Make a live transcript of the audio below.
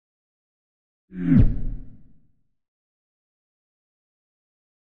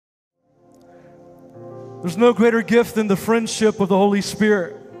There's no greater gift than the friendship of the Holy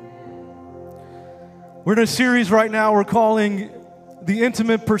Spirit. We're in a series right now we're calling The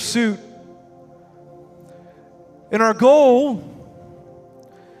Intimate Pursuit. And our goal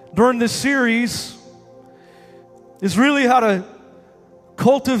during this series is really how to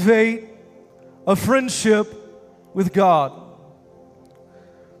cultivate a friendship with God.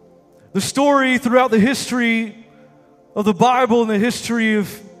 The story throughout the history of the Bible and the history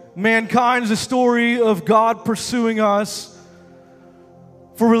of mankind is a story of God pursuing us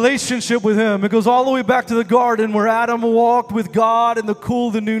for relationship with Him. It goes all the way back to the garden where Adam walked with God in the cool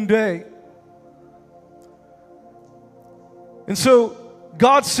of the noonday. And so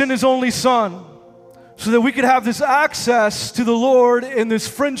God sent His only Son so that we could have this access to the Lord and this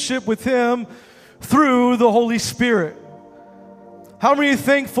friendship with Him through the Holy Spirit. How many are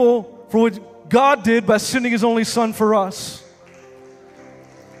thankful for what God did by sending His only Son for us?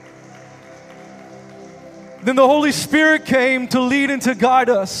 Then the Holy Spirit came to lead and to guide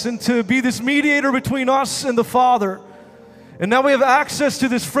us and to be this mediator between us and the Father. And now we have access to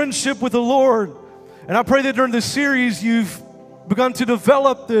this friendship with the Lord. And I pray that during this series you've begun to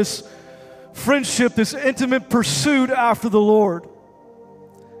develop this friendship, this intimate pursuit after the Lord.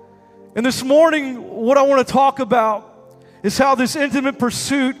 And this morning, what I want to talk about is how this intimate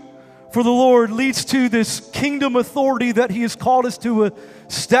pursuit for the Lord leads to this kingdom authority that He has called us to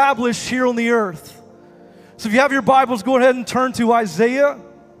establish here on the earth. So if you have your Bibles, go ahead and turn to Isaiah.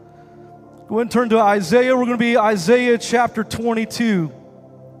 Go ahead and turn to Isaiah. We're going to be Isaiah chapter 22.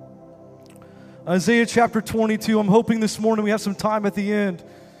 Isaiah chapter 22. I'm hoping this morning we have some time at the end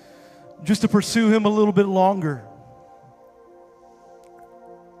just to pursue Him a little bit longer.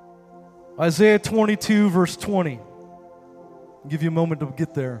 Isaiah 22, verse 20. I'll give you a moment to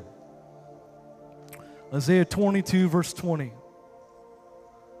get there. Isaiah 22, verse 20.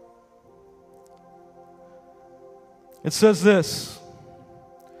 It says this: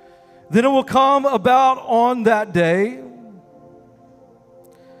 "Then it will come about on that day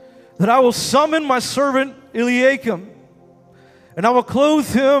that I will summon my servant Eliakim, and I will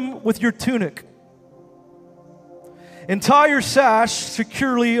clothe him with your tunic, and tie your sash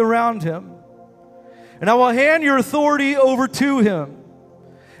securely around him. And I will hand your authority over to him,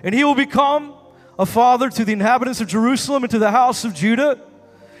 and he will become a father to the inhabitants of Jerusalem and to the house of Judah.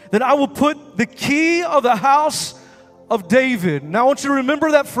 Then I will put the key of the house of David." Now I want you to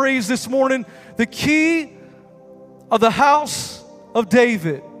remember that phrase this morning, the key of the house of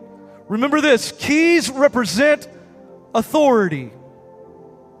David. Remember this, keys represent authority.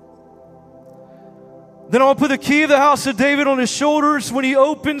 "Then I'll put the key of the house of David on his shoulders. When he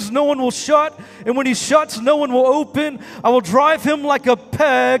opens, no one will shut, and when he shuts, no one will open. I will drive him like a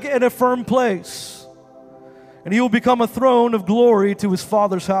peg in a firm place, and he will become a throne of glory to his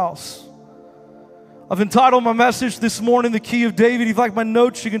father's house." I've entitled my message this morning, "The Key of David." If you'd like my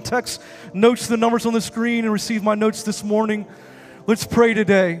notes, you can text notes to the numbers on the screen and receive my notes this morning. Let's pray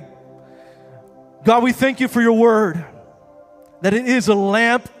today. God, we thank You for Your word, that it is a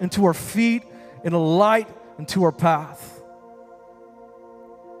lamp unto our feet and a light unto our path.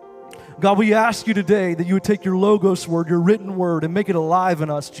 God, we ask You today that You would take Your Logos word, Your written word, and make it alive in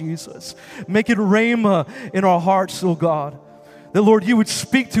us, Jesus. Make it rhema in our hearts, oh God. That, Lord, You would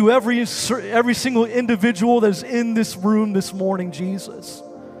speak to every single individual that is in this room this morning, Jesus.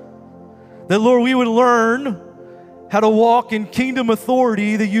 That, Lord, we would learn how to walk in kingdom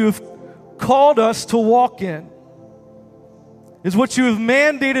authority that You have called us to walk in. Is what You have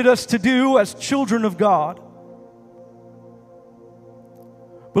mandated us to do as children of God.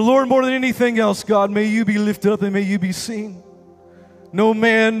 But, Lord, more than anything else, God, may You be lifted up and may You be seen. No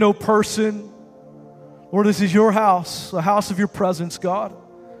man, no person. Lord, this is Your house, a house of Your presence, God.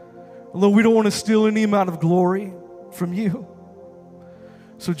 Lord, we don't want to steal any amount of glory from You.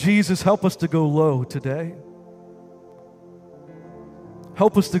 So, Jesus, help us to go low today.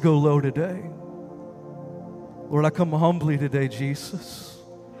 Help us to go low today. Lord, I come humbly today, Jesus.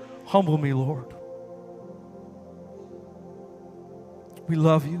 Humble me, Lord. We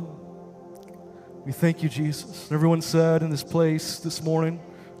love You. We thank You, Jesus. And everyone said in this place this morning,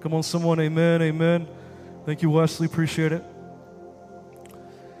 come on, someone, amen, amen. Thank you, Wesley. Appreciate it.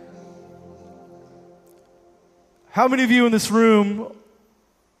 How many of you in this room,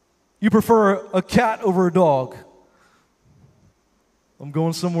 you prefer a cat over a dog? I'm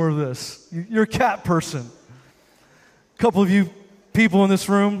going somewhere with this. You're a cat person. A couple of you people in this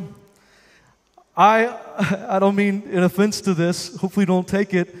room, I don't mean an offense to this. Hopefully you don't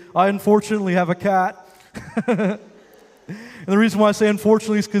take it. I unfortunately have a cat. And the reason why I say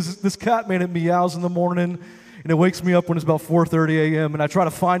unfortunately is because this cat, man, it meows in the morning, and it wakes me up when it's about 4:30 a.m., and I try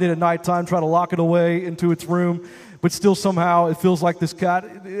to find it at nighttime, try to lock it away into its room, but still somehow it feels like this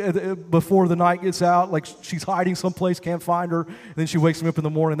cat, before the night gets out, like she's hiding someplace, can't find her, and then she wakes me up in the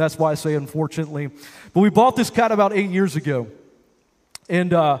morning. That's why I say unfortunately. But we bought this cat about 8 years ago,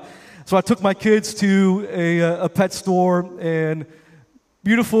 and so I took my kids to a pet store, and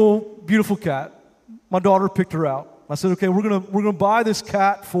beautiful, beautiful cat. My daughter picked her out. I said, okay, we're gonna buy this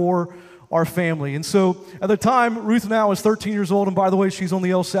cat for our family. And so at the time, Ruth now is 13 years old, and by the way, she's on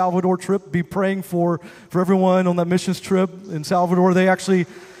the El Salvador trip. Be praying for everyone on that missions trip in Salvador. They actually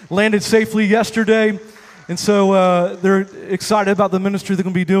landed safely yesterday, and so they're excited about the ministry they're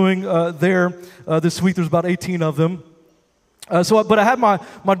going to be doing there this week. There's about 18 of them. But I had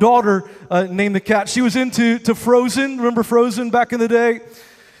my daughter name the cat. She was into Frozen. Remember Frozen back in the day?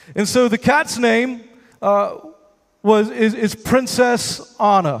 And so the cat's name is Princess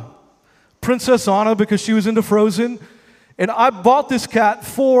Anna. Princess Anna, because she was into Frozen. And I bought this cat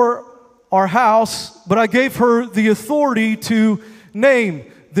for our house, but I gave her the authority to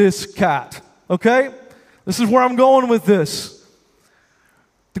name this cat. Okay? This is where I'm going with this.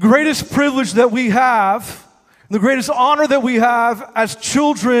 The greatest privilege that we have, the greatest honor that we have as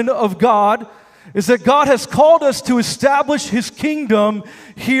children of God, is that God has called us to establish His kingdom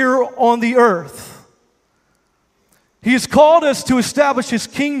here on the earth. He has called us to establish His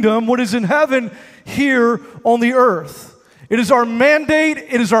kingdom, what is in heaven, here on the earth. It is our mandate,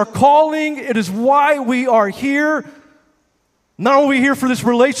 it is our calling, it is why we are here. Not only are we here for this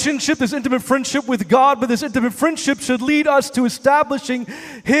relationship, this intimate friendship with God, but this intimate friendship should lead us to establishing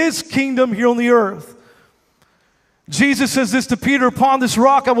His kingdom here on the earth. Jesus says this to Peter, upon this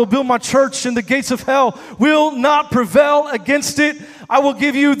rock I will build my church, and the gates of hell will not prevail against it. I will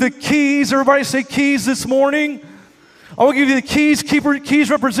give you the keys. Everybody say keys this morning. I will give you the keys. Keys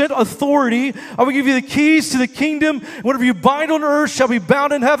represent authority. I will give you the keys to the kingdom. Whatever you bind on earth shall be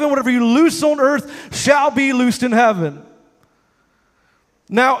bound in heaven. Whatever you loose on earth shall be loosed in heaven.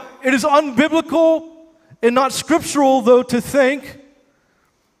 Now, it is unbiblical and not scriptural, though, to think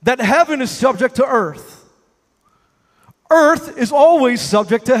that heaven is subject to earth. Earth is always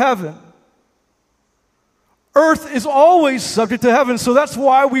subject to heaven. Earth is always subject to heaven. So that's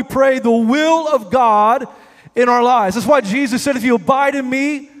why we pray the will of God in our lives. That's why Jesus said, if you abide in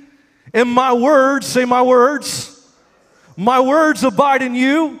me and my words, say my words abide in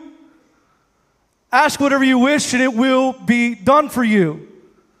you. Ask whatever you wish and it will be done for you.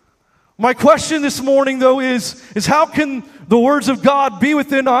 My question this morning, though, is how can the words of God be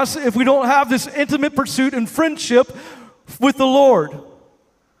within us if we don't have this intimate pursuit and friendship with the Lord?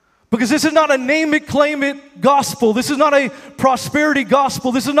 Because this is not a name it, claim it gospel. This is not a prosperity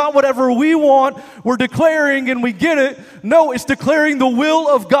gospel. This is not whatever we want, we're declaring and we get it. No, it's declaring the will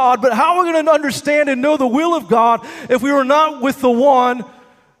of God. But how are we going to understand and know the will of God if we are not with the one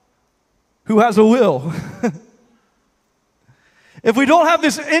who has a will? If we don't have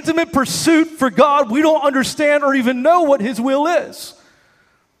this intimate pursuit for God, we don't understand or even know what His will is.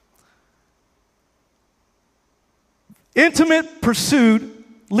 Intimate pursuit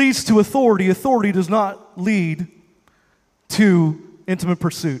leads to authority. Authority does not lead to intimate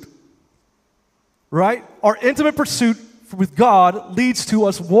pursuit. Right? Our intimate pursuit with God leads to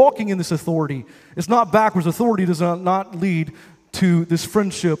us walking in this authority. It's not backwards. Authority does not lead to this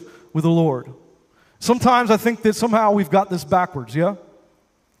friendship with the Lord. Sometimes I think that somehow we've got this backwards, yeah?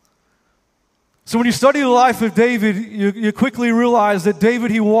 So when you study the life of David, you quickly realize that David,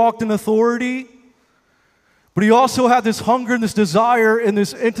 he walked in authority, but he also had this hunger and this desire and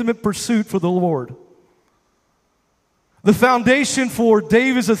this intimate pursuit for the Lord. The foundation for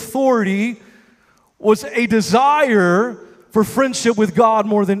David's authority was a desire for friendship with God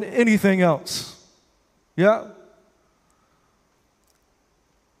more than anything else. Yeah?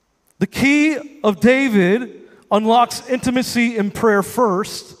 The key of David unlocks intimacy in prayer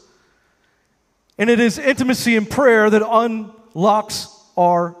first, and it is intimacy in prayer that unlocks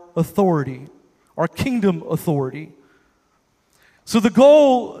our authority, our kingdom authority. So the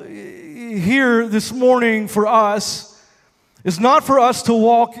goal here this morning for us is not for us to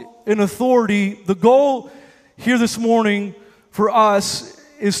walk in authority. The goal here this morning for us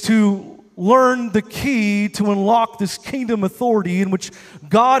is to learn the key to unlock this kingdom authority in which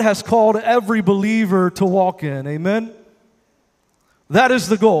God has called every believer to walk in. Amen? That is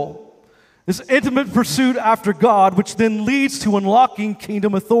the goal. This intimate pursuit after God, which then leads to unlocking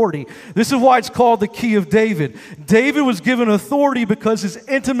kingdom authority. This is why it's called the key of David. David was given authority because his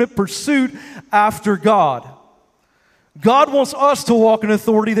intimate pursuit after God. God wants us to walk in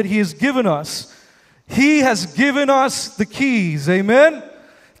authority that He has given us. He has given us the keys. Amen?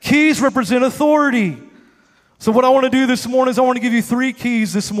 Keys represent authority. So what I want to do this morning is I want to give you 3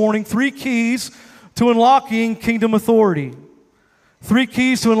 keys this morning. 3 keys to unlocking kingdom authority. 3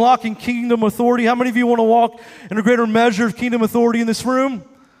 keys to unlocking kingdom authority. How many of you want to walk in a greater measure of kingdom authority in this room?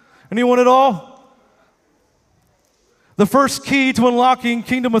 Anyone at all? The first key to unlocking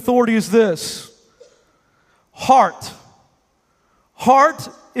kingdom authority is this. Heart. Heart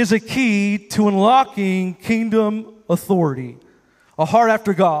is a key to unlocking kingdom authority. A heart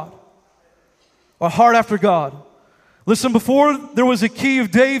after God. A heart after God. Listen, before there was a key of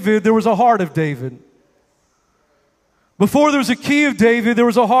David, there was a heart of David. Before there was a key of David, there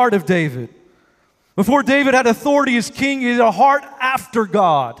was a heart of David. Before David had authority as king, he had a heart after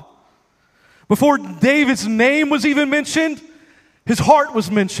God. Before David's name was even mentioned, his heart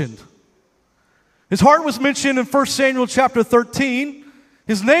was mentioned. His heart was mentioned in 1 Samuel chapter 13.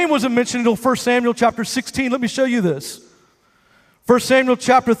 His name wasn't mentioned until 1 Samuel chapter 16. Let me show you this. 1 Samuel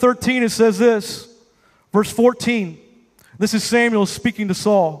chapter 13, it says this. Verse 14. This is Samuel speaking to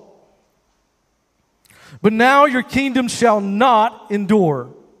Saul. But now your kingdom shall not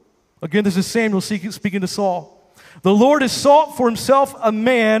endure. Again, this is Samuel speaking to Saul. The Lord has sought for himself a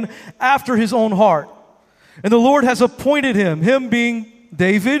man after his own heart. And the Lord has appointed him being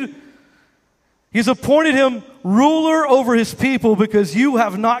David. He's appointed him ruler over his people because you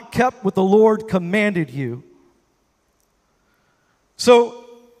have not kept what the Lord commanded you. So,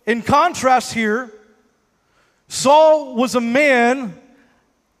 in contrast here, Saul was a man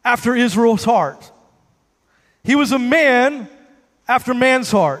after Israel's heart. He was a man after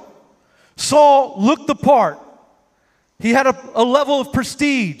man's heart. Saul looked the part. He had a level of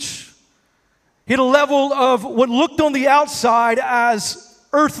prestige. He had a level of what looked on the outside as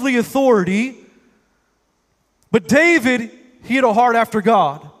earthly authority. But David, he had a heart after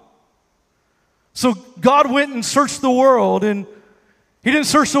God. So God went and searched the world, and he didn't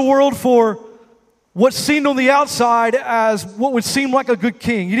search the world for what seemed on the outside as what would seem like a good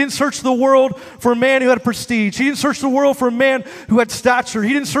king. He didn't search the world for a man who had prestige. He didn't search the world for a man who had stature.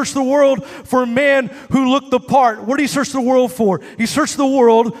 He didn't search the world for a man who looked the part. What did he search the world for? He searched the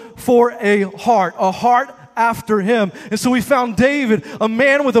world for a heart after him. And so we found David, a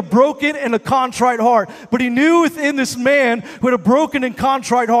man with a broken and a contrite heart. But he knew within this man who had a broken and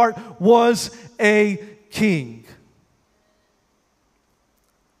contrite heart was a king.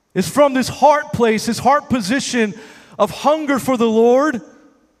 It's from this heart place, this heart position of hunger for the Lord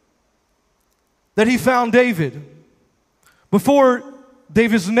that he found David. Before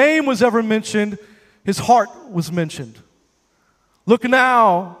David's name was ever mentioned, his heart was mentioned. Look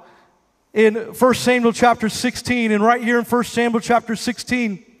now in 1 Samuel chapter 16, and right here in 1 Samuel chapter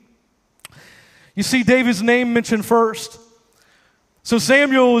 16, you see David's name mentioned first. So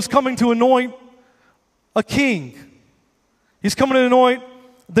Samuel is coming to anoint a king. He's coming to anoint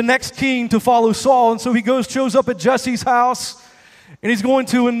the next king to follow Saul. And so he shows up at Jesse's house, and he's going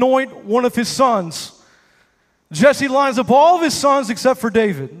to anoint one of his sons. Jesse lines up all of his sons except for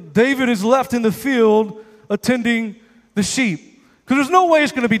David. David is left in the field attending the sheep. Because there's no way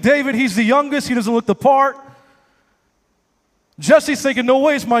it's going to be David. He's the youngest. He doesn't look the part. Jesse's thinking, no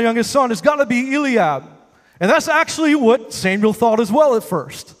way it's my youngest son. It's got to be Eliab. And that's actually what Samuel thought as well at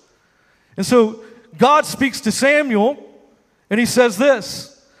first. And so God speaks to Samuel, and he says this.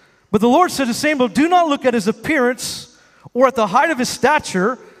 But the Lord said to Samuel, do not look at his appearance or at the height of his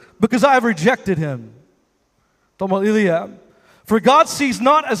stature, because I have rejected him. Talking about Eliab. For God sees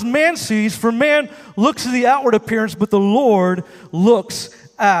not as man sees, for man looks at the outward appearance, but the Lord looks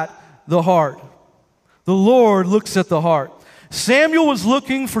at the heart. The Lord looks at the heart. Samuel was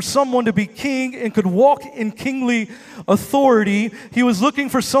looking for someone to be king and could walk in kingly authority. He was looking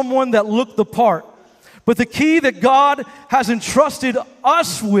for someone that looked the part. But the key that God has entrusted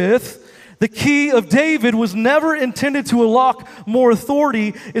us with, the key of David, was never intended to unlock more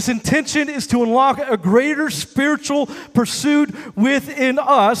authority. Its intention is to unlock a greater spiritual pursuit within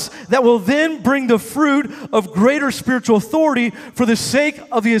us that will then bring the fruit of greater spiritual authority for the sake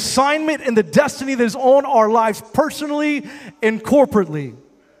of the assignment and the destiny that is on our lives personally and corporately.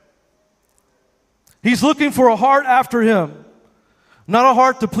 He's looking for a heart after him. Not a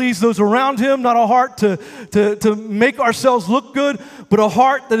heart to please those around him, not a heart to make ourselves look good, but a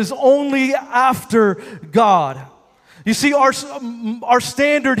heart that is only after God. You see, our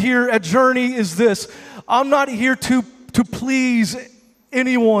standard here at Journey is this. I'm not here to please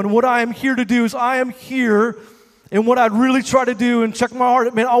anyone. What I am here to do is I am here, and what I'd really try to do and check my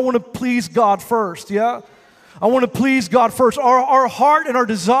heart, man, I want to please God first, yeah? I want to please God first. Our heart and our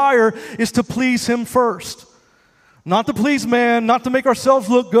desire is to please him first. Not to please man, not to make ourselves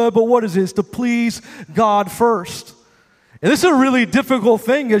look good, but what is this? To please God first. And this is a really difficult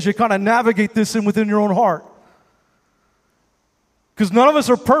thing as you kind of navigate this within your own heart. Because none of us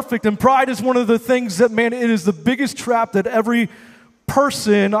are perfect, and pride is one of the things that, man, it is the biggest trap that every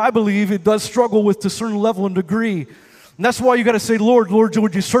person, I believe, it does struggle with to a certain level and degree. And that's why you got to say, Lord,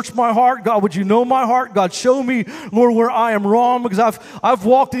 would you search my heart? God, would you know my heart? God, show me, Lord, where I am wrong, because I've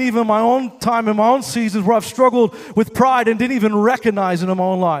walked in even my own time, in my own seasons, where I've struggled with pride and didn't even recognize it in my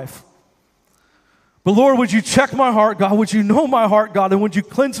own life. But Lord, would you check my heart, God? Would you know my heart, God? And would you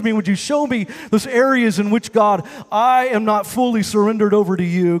cleanse me? Would you show me those areas in which, God, I am not fully surrendered over to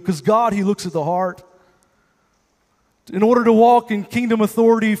you? Because God, He looks at the heart. In order to walk in kingdom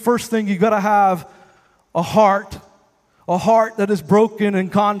authority, first thing, you got to have a heart that is broken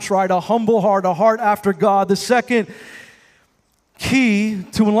and contrite, a humble heart, a heart after God. The second key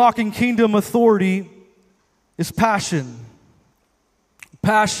to unlocking kingdom authority is passion.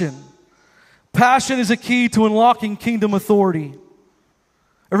 Passion. Passion is a key to unlocking kingdom authority.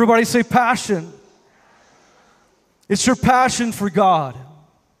 Everybody say passion. It's your passion for God.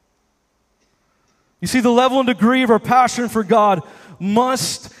 You see, the level and degree of our passion for God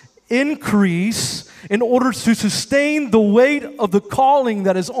must increase in order to sustain the weight of the calling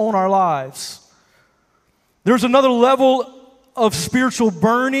that is on our lives. There's another level of spiritual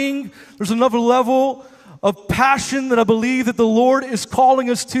burning. There's another level of passion that I believe that the Lord is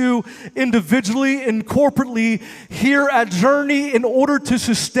calling us to individually and corporately here at Journey in order to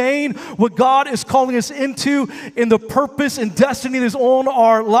sustain what God is calling us into in the purpose and destiny that is on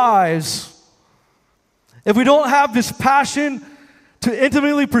our lives. If we don't have this passion to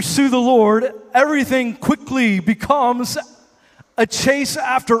intimately pursue the Lord, everything quickly becomes a chase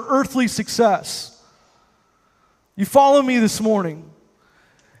after earthly success. You follow me this morning?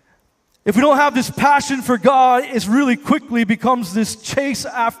 If we don't have this passion for God, it really quickly becomes this chase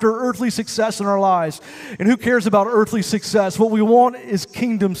after earthly success in our lives. And who cares about earthly success? What we want is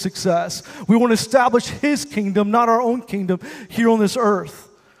kingdom success. We want to establish His kingdom, not our own kingdom, here on this earth.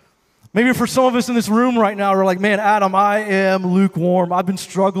 Maybe for some of us in this room right now, we're like, man, Adam, I am lukewarm. I've been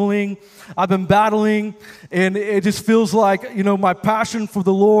struggling. I've been battling. And it just feels like, my passion for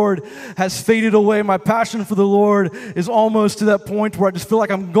the Lord has faded away. My passion for the Lord is almost to that point where I just feel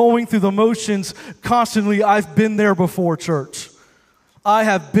like I'm going through the motions constantly. I've been there before, church. I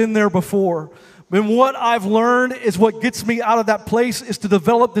have been there before. And what I've learned is what gets me out of that place is to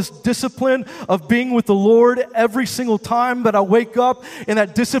develop this discipline of being with the Lord every single time that I wake up. And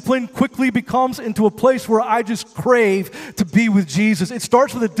that discipline quickly becomes into a place where I just crave to be with Jesus. It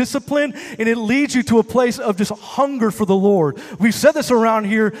starts with a discipline and it leads you to a place of just hunger for the Lord. We've said this around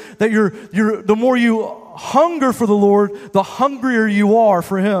here that the more you hunger for the Lord, the hungrier you are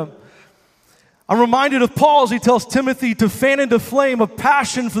for Him. I'm reminded of Paul as he tells Timothy to fan into flame a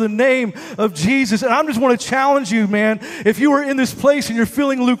passion for the name of Jesus. And I just want to challenge you, man. If you are in this place and you're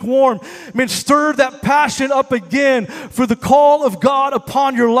feeling lukewarm, man, stir that passion up again for the call of God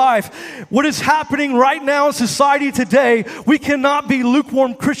upon your life. What is happening right now in society today, we cannot be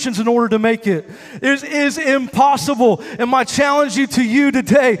lukewarm Christians in order to make it. It is impossible. And my challenge to you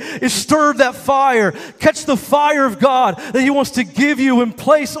today is stir that fire. Catch the fire of God that He wants to give you and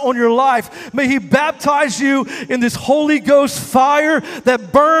place on your life. May He baptize you in this Holy Ghost fire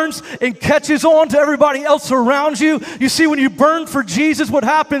that burns and catches on to everybody else around you. You see, when you burn for Jesus, what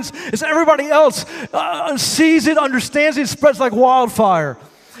happens is everybody else sees it, understands it, spreads like wildfire.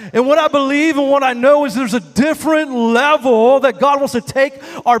 And what I believe and what I know is there's a different level that God wants to take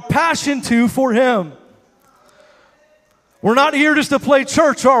our passion to for Him. We're not here just to play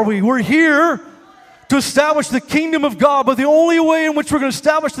church, are we? We're here to establish the kingdom of God, but the only way in which we're going to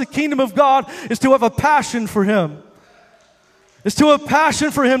establish the kingdom of God is to have a passion for Him. It's to have a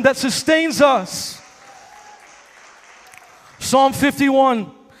passion for Him that sustains us. Psalm 51,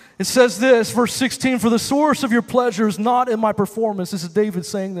 it says this, verse 16, "For the source of your pleasure is not in my performance," this is David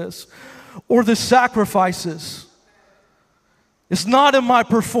saying this, "or the sacrifices. It's not in my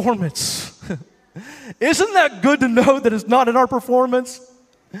performance." Isn't that good to know that it's not in our performance?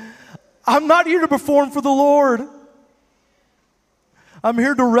 I'm not here to perform for the Lord. I'm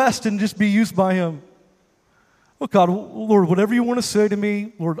here to rest and just be used by Him. Oh God, Lord, whatever you want to say to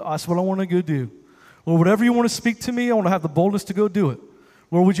me, Lord, that's what I want to go do. Lord, whatever you want to speak to me, I want to have the boldness to go do it.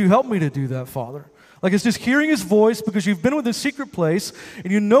 Lord, would you help me to do that, Father? Like it's just hearing His voice because you've been with a secret place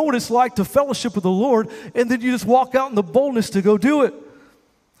and you know what it's like to fellowship with the Lord, and then you just walk out in the boldness to go do it.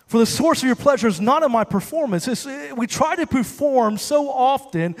 For the source of your pleasure is not in my performance. We try to perform so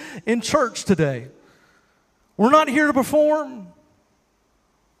often in church today. We're not here to perform.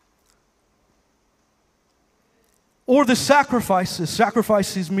 Or the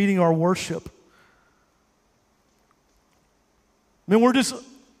sacrifices meaning our worship. I mean,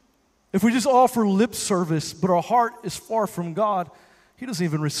 if we just offer lip service, but our heart is far from God, He doesn't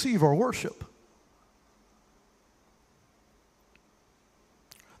even receive our worship.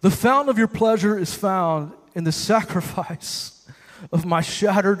 The fountain of your pleasure is found in the sacrifice of my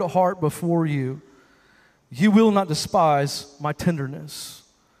shattered heart before you. You will not despise my tenderness.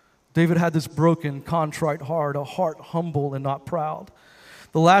 David had this broken, contrite heart, a heart humble and not proud.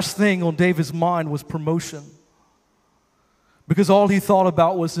 The last thing on David's mind was promotion, because all he thought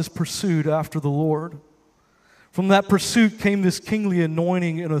about was this pursuit after the Lord. From that pursuit came this kingly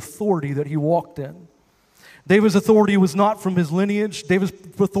anointing and authority that he walked in. David's authority was not from his lineage. David's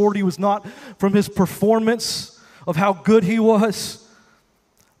authority was not from his performance of how good he was,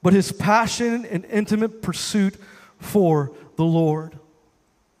 but his passion and intimate pursuit for the Lord.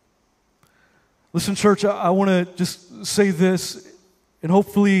 Listen, church, I want to just say this, and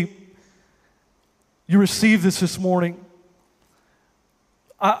hopefully you receive this morning.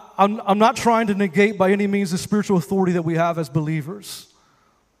 I'm not trying to negate by any means the spiritual authority that we have as believers.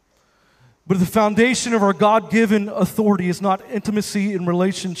 But if the foundation of our God-given authority is not intimacy and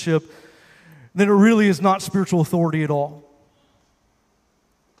relationship, then it really is not spiritual authority at all.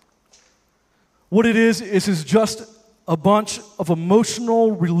 What it is just a bunch of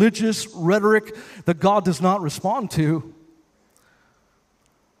emotional, religious rhetoric that God does not respond to.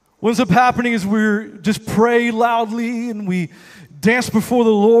 What ends up happening is we just pray loudly and we dance before the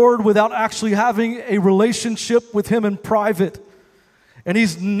Lord without actually having a relationship with Him in private. And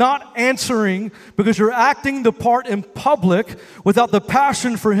He's not answering because you're acting the part in public without the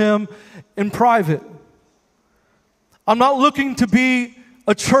passion for Him in private. I'm not looking to be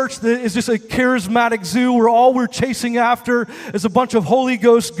a church that is just a charismatic zoo where all we're chasing after is a bunch of Holy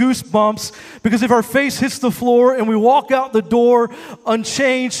Ghost goosebumps, because if our face hits the floor and we walk out the door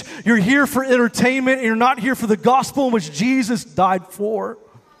unchanged, you're here for entertainment and you're not here for the gospel in which Jesus died for.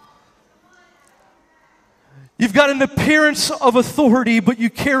 You've got an appearance of authority, but you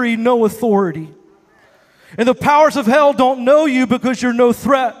carry no authority. And the powers of hell don't know you because you're no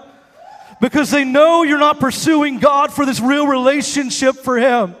threat. Because they know you're not pursuing God for this real relationship for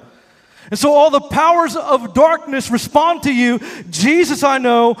Him. And so all the powers of darkness respond to you. Jesus I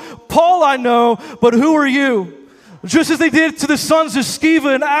know, Paul I know, but who are you? Just as they did to the sons of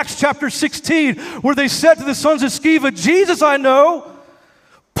Sceva in Acts chapter 16, where they said to the sons of Sceva, Jesus I know,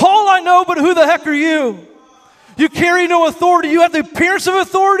 Paul I know, but who the heck are you? You carry no authority. You have the appearance of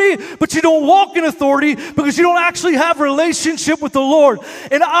authority, but you don't walk in authority because you don't actually have a relationship with the Lord.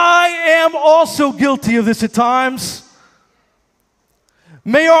 And I am also guilty of this at times.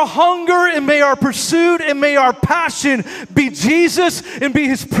 May our hunger and may our pursuit and may our passion be Jesus and be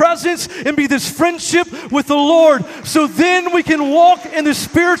His presence and be this friendship with the Lord. So then we can walk in the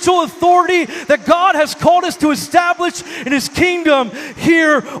spiritual authority that God has called us to establish in His kingdom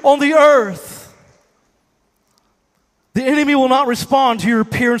here on the earth. The enemy will not respond to your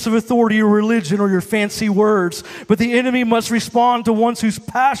appearance of authority or religion or your fancy words, but the enemy must respond to ones whose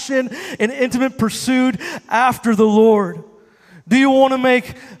passion and intimate pursuit after the Lord. Do you want to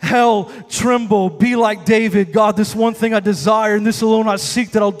make hell tremble? Be like David. God, this one thing I desire, and this alone I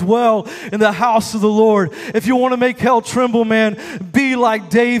seek, that I'll dwell in the house of the Lord. If you want to make hell tremble, man, be like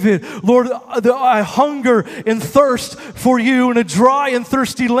David. Lord, I hunger and thirst for you in a dry and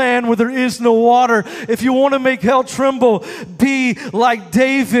thirsty land where there is no water. If you want to make hell tremble, be like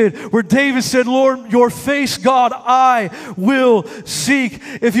David, where David said, Lord, your face, God, I will seek.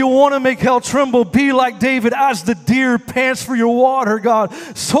 If you want to make hell tremble, be like David, as the deer pants for your water, God,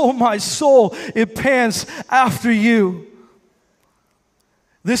 so my soul, it pants after you.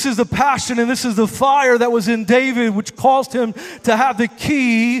 This is the passion and this is the fire that was in David, which caused him to have the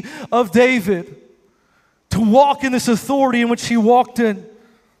key of David, to walk in this authority in which he walked in.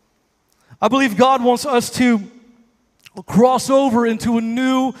 I believe God wants us to cross over into a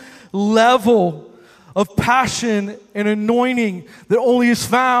new level of passion and anointing that only is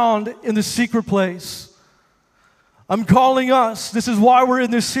found in the secret place. I'm calling us. This is why we're in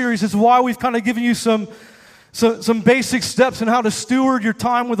this series. This is why we've kind of given you some basic steps on how to steward your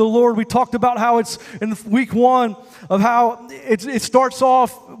time with the Lord. We talked about how it's in week 1 of how it starts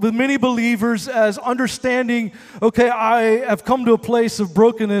off with many believers as understanding, okay, I have come to a place of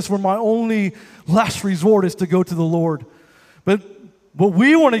brokenness where my only last resort is to go to the Lord. But what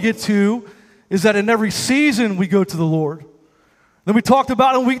we want to get to is that in every season we go to the Lord. Then we talked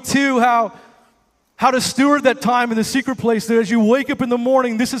about in week 2 how to steward that time in the secret place, that as you wake up in the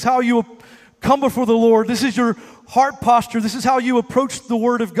morning, this is how you come before the Lord. This is your heart posture. This is how you approach the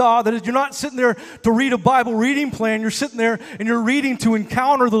Word of God. That is, you're not sitting there to read a Bible reading plan. You're sitting there and you're reading to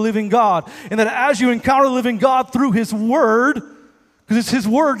encounter the living God. And that as you encounter the living God through His Word, because it's His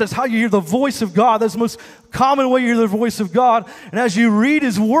Word, that's how you hear the voice of God. That's the most common way you hear the voice of God. And as you read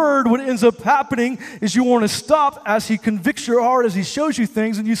His Word, what ends up happening is you want to stop as He convicts your heart, as He shows you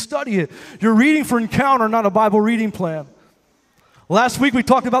things, and you study it. You're reading for encounter, not a Bible reading plan. Last week we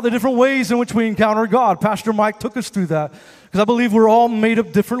talked about the different ways in which we encounter God. Pastor Mike took us through that. Because I believe we're all made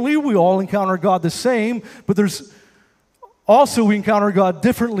up differently. We all encounter God the same. But there's also we encounter God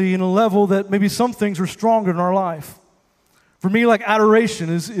differently in a level that maybe some things are stronger in our life. For me, like adoration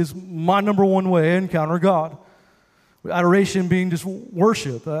is my number one way I encounter God. Adoration being just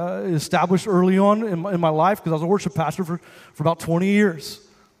worship. Established early on in my life because I was a worship pastor for about 20 years.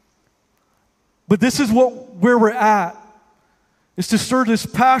 But this is where we're at. Is to stir this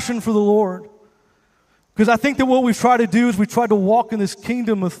passion for the Lord. Because I think that what we've tried to do is we tried to walk in this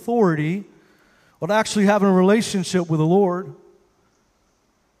kingdom authority without actually having a relationship with the Lord.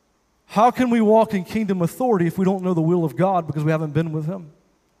 How can we walk in kingdom authority if we don't know the will of God because we haven't been with Him?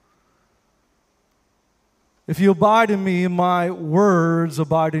 If you abide in me and my words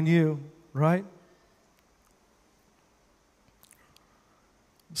abide in you, right?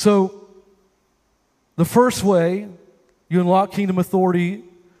 So, the first way you unlock kingdom authority,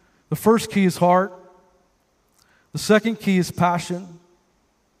 the first key is heart. The second key is passion.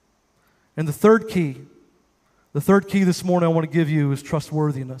 And the third key this morning I want to give you is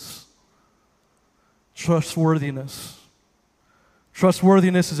trustworthiness. Trustworthiness.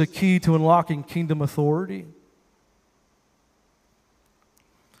 Trustworthiness is a key to unlocking kingdom authority.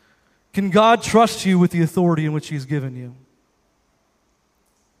 Can God trust you with the authority in which He's given you?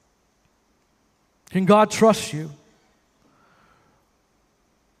 Can God trust you?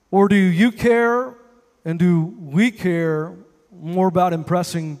 Or do you care and do we care more about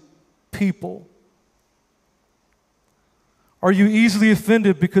impressing people? Are you easily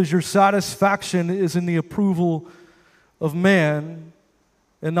offended because your satisfaction is in the approval of man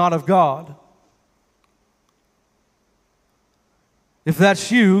and not of God? If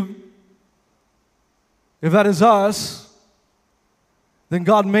that's you, if that is us, then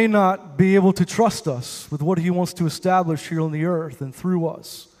God may not be able to trust us with what He wants to establish here on the earth and through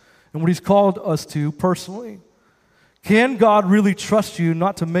us. And what He's called us to personally. Can God really trust you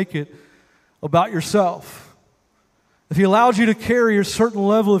not to make it about yourself? If He allows you to carry a certain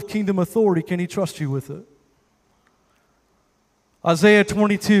level of kingdom authority, can He trust you with it? Isaiah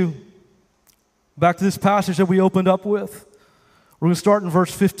 22. Back to this passage that we opened up with. We're going to start in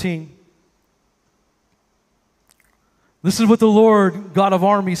verse 15. This is what the Lord, God of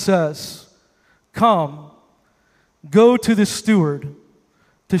armies, says. Come, go to this steward,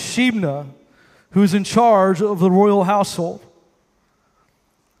 to Shebna, who is in charge of the royal household.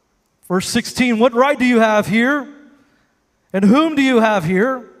 Verse 16, what right do you have here? And whom do you have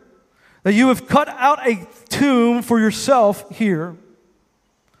here? That you have cut out a tomb for yourself here.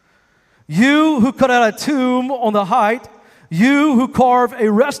 You who cut out a tomb on the height, you who carve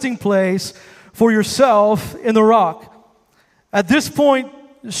a resting place for yourself in the rock. At this point,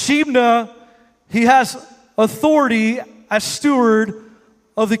 Shebna, he has authority as steward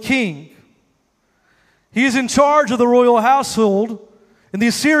of the king. He is in charge of the royal household. And the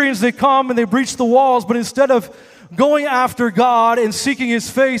Assyrians, they come and they breach the walls, but instead of going after God and seeking His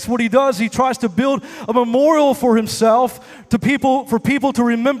face, what he does, he tries to build a memorial for himself to people, for people to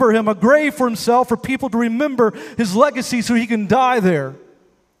remember him, a grave for himself, for people to remember his legacy so he can die there.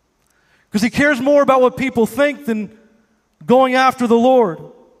 Because he cares more about what people think than going after the Lord.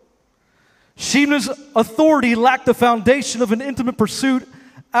 Shebna's authority lacked the foundation of an intimate pursuit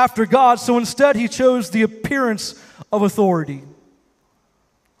after God, so instead he chose the appearance of authority.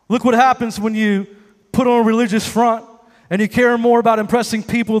 Look what happens when you put on a religious front and you care more about impressing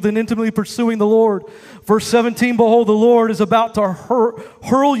people than intimately pursuing the Lord. Verse 17, behold, the Lord is about to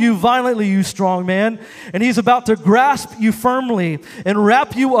hurl you violently, you strong man, and He's about to grasp you firmly and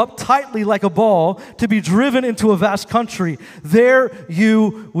wrap you up tightly like a ball to be driven into a vast country. There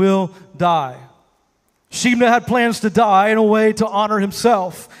you will die. Shebna had plans to die in a way to honor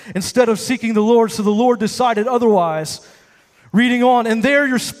himself instead of seeking the Lord, so the Lord decided otherwise. Reading on, and there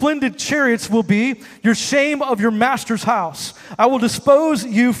your splendid chariots will be, your shame of your master's house. I will dispose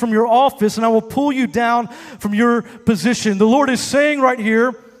you from your office, and I will pull you down from your position. The Lord is saying right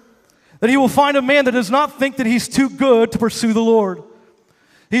here that He will find a man that does not think that he's too good to pursue the Lord.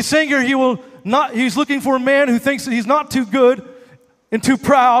 He's saying here He's looking for a man who thinks that he's not too good and too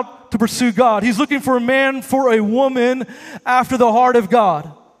proud to pursue God. He's looking for a man, for a woman after the heart of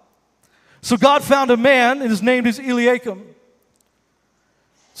God. So God found a man, and his name is Eliakim.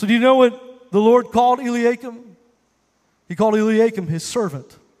 So do you know what the Lord called Eliakim? He called Eliakim his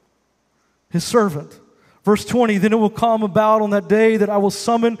servant. His servant. Verse 20, then it will come about on that day that I will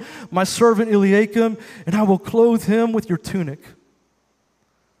summon my servant Eliakim, and I will clothe him with your tunic.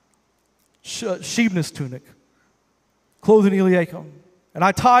 Sheep's tunic. Clothing Eliakim. And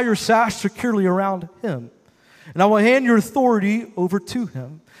I tie your sash securely around him. And I will hand your authority over to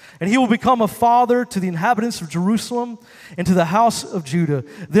him. And he will become a father to the inhabitants of Jerusalem and to the house of Judah.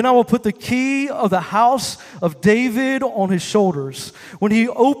 Then I will put the key of the house of David on his shoulders. When he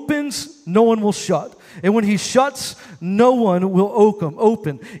opens, no one will shut. And when he shuts, no one will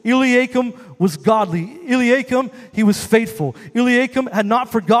open. Eliakim was godly. Eliakim, he was faithful. Eliakim had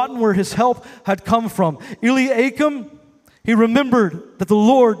not forgotten where his help had come from. Eliakim, he remembered that the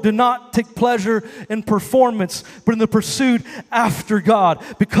Lord did not take pleasure in performance, but in the pursuit after God.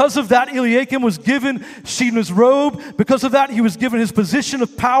 Because of that, Eliakim was given Shebna's robe. Because of that, he was given his position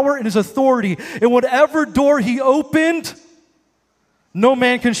of power and his authority. And whatever door he opened, no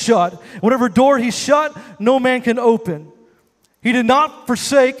man can shut. Whatever door he shut, no man can open. He did not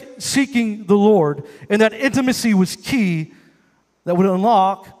forsake seeking the Lord, and that intimacy was key that would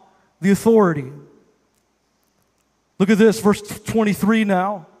unlock the authority. Look at this, verse 23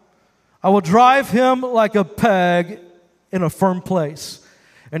 now. I will drive him like a peg in a firm place,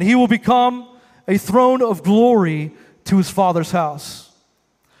 and he will become a throne of glory to his father's house.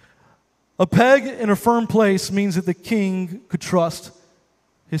 A peg in a firm place means that the king could trust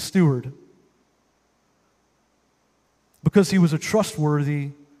his steward because he was a trustworthy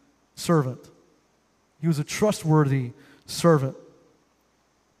servant. He was a trustworthy servant.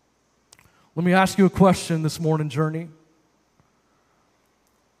 Let me ask you a question this morning, Journey.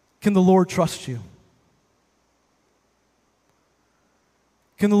 Can the Lord trust you?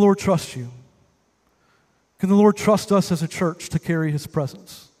 Can the Lord trust you? Can the Lord trust us as a church to carry his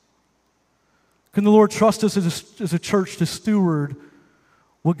presence? Can the Lord trust us as a church to steward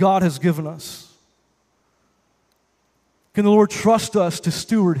what God has given us? Can the Lord trust us to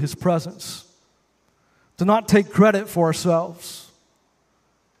steward his presence? To not take credit for ourselves?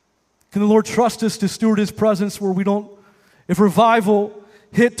 Can the Lord trust us to steward his presence where we don't, if revival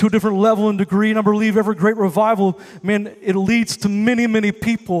hit to a different level and degree, and I believe every great revival, man, it leads to many, many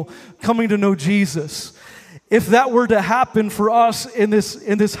people coming to know Jesus. If that were to happen for us in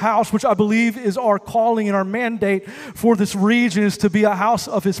this house, which I believe is our calling and our mandate for this region is to be a house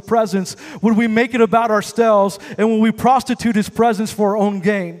of his presence, would we make it about ourselves and would we prostitute his presence for our own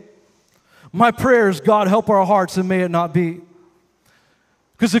gain? My prayer is, God, help our hearts, and may it not be.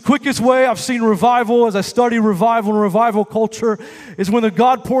 Because the quickest way I've seen revival as I study revival and revival culture is when the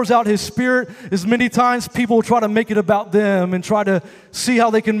God pours out his Spirit, is many times people try to make it about them and try to see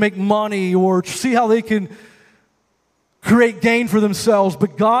how they can make money or see how they can create gain for themselves.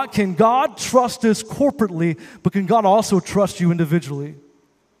 But can God trust us corporately, but can God also trust you individually?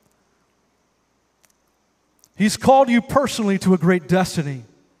 He's called you personally to a great destiny.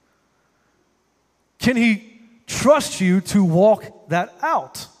 Can he trust you to walk that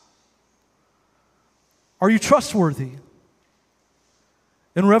out? Are you trustworthy?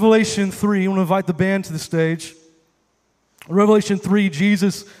 In Revelation 3, I want to invite the band to the stage. In Revelation 3,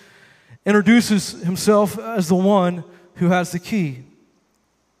 Jesus introduces himself as the one who has the key.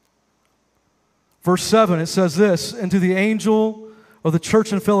 Verse 7, it says this, and to the angel of the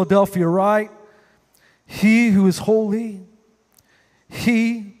church in Philadelphia write, he who is holy,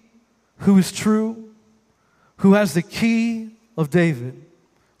 he who is true, who has the key of David.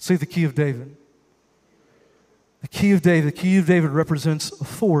 Say the key of David. The key of David. The key of David represents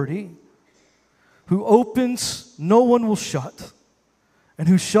authority. Who opens, no one will shut. And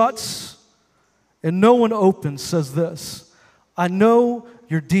who shuts, and no one opens, says this, I know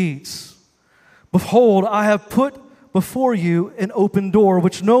your deeds. Behold, I have put before you an open door,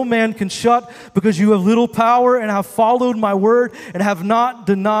 which no man can shut, because you have little power and have followed my word and have not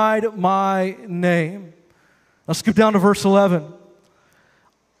denied my name. Now skip down to verse 11.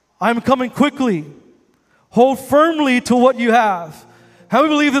 I am coming quickly. Hold firmly to what you have. How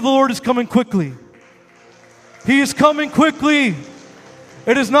many believe that the Lord is coming quickly? He is coming quickly.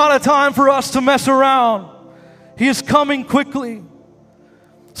 It is not a time for us to mess around. He is coming quickly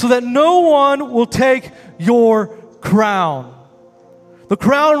so that no one will take your crown. The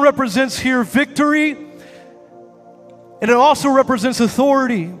crown represents here victory, and it also represents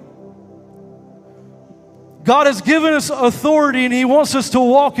authority. God has given us authority and he wants us to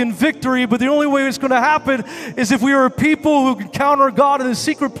walk in victory, but the only way it's going to happen is if we are a people who encounter God in the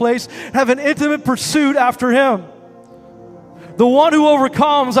secret place, have an intimate pursuit after him. The one who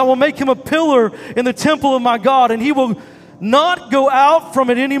overcomes, I will make him a pillar in the temple of my God, and he will not go out from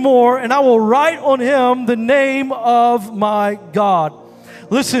it anymore, and I will write on him the name of my God.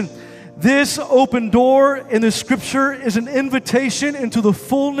 Listen, this open door in the scripture is an invitation into the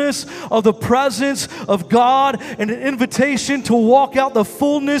fullness of the presence of God and an invitation to walk out the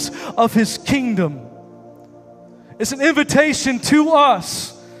fullness of his kingdom. It's an invitation to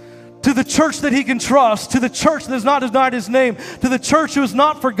us, to the church that he can trust, to the church that has not denied his name, to the church who has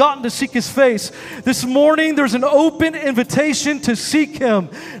not forgotten to seek his face. This morning, there's an open invitation to seek him,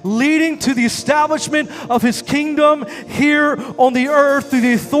 leading to the establishment of his kingdom here on the earth through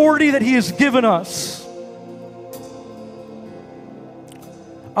the authority that he has given us.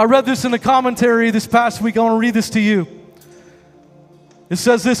 I read this in the commentary this past week. I want to read this to you. It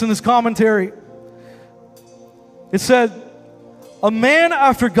says this in this commentary. It said, a man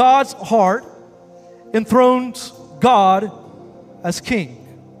after God's heart enthrones God as king.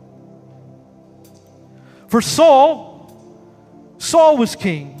 For Saul was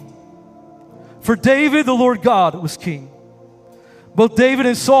king. For David, the Lord God was king. Both David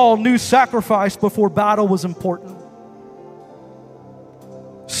and Saul knew sacrifice before battle was important.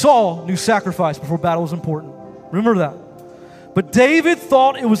 Saul knew sacrifice before battle was important. Remember that. But David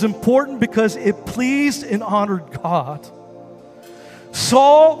thought it was important because it pleased and honored God.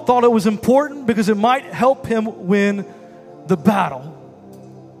 Saul thought it was important because it might help him win the battle.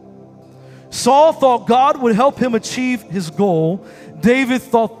 Saul thought God would help him achieve his goal. David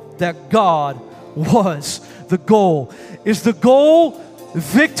thought that God was the goal. Is the goal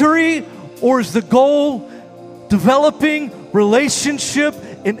victory, or is the goal developing relationship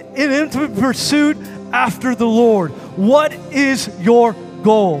in intimate pursuit after the Lord? What is your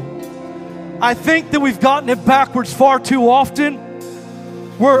goal? I think that we've gotten it backwards far too often,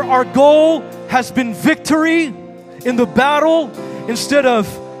 where our goal has been victory in the battle instead of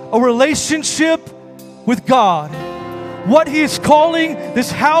a relationship with God. What he is calling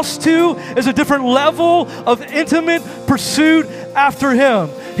this house to is a different level of intimate pursuit after him.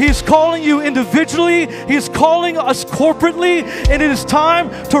 He is calling you individually. He is calling us corporately. And it is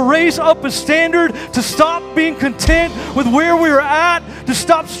time to raise up a standard, to stop being content with where we are at, to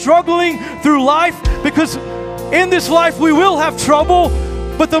stop struggling through life, because in this life we will have trouble.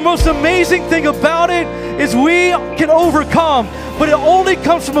 But the most amazing thing about it is we can overcome. But it only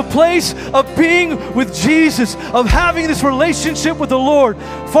comes from a place of being with Jesus, of having this relationship with the Lord.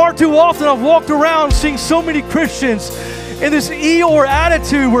 Far too often I've walked around seeing so many Christians in this Eeyore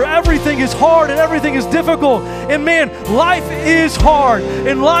attitude where everything is hard and everything is difficult. And man, life is hard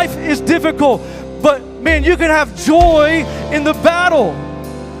and life is difficult. But man, you can have joy in the battle,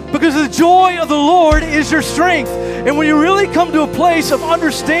 because the joy of the Lord is your strength. And when you really come to a place of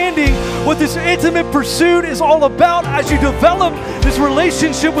understanding what this intimate pursuit is all about, as you develop this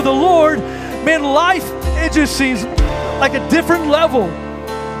relationship with the Lord, man, life, it just seems like a different level.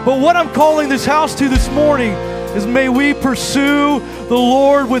 But what I'm calling this house to this morning is, may we pursue the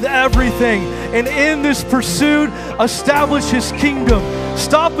Lord with everything. And in this pursuit, establish his kingdom.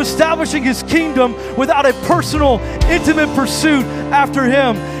 Stop establishing his kingdom without a personal, intimate pursuit after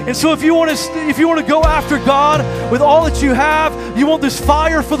him. And so if you want to go after God with all that you have, you want this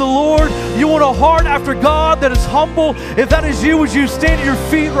fire for the Lord, you want a heart after God that is humble, if that is you, would you stand at your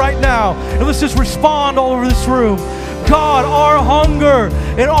feet right now? And let's just respond all over this room. God, our hunger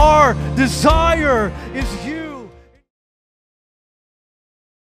and our desire is you.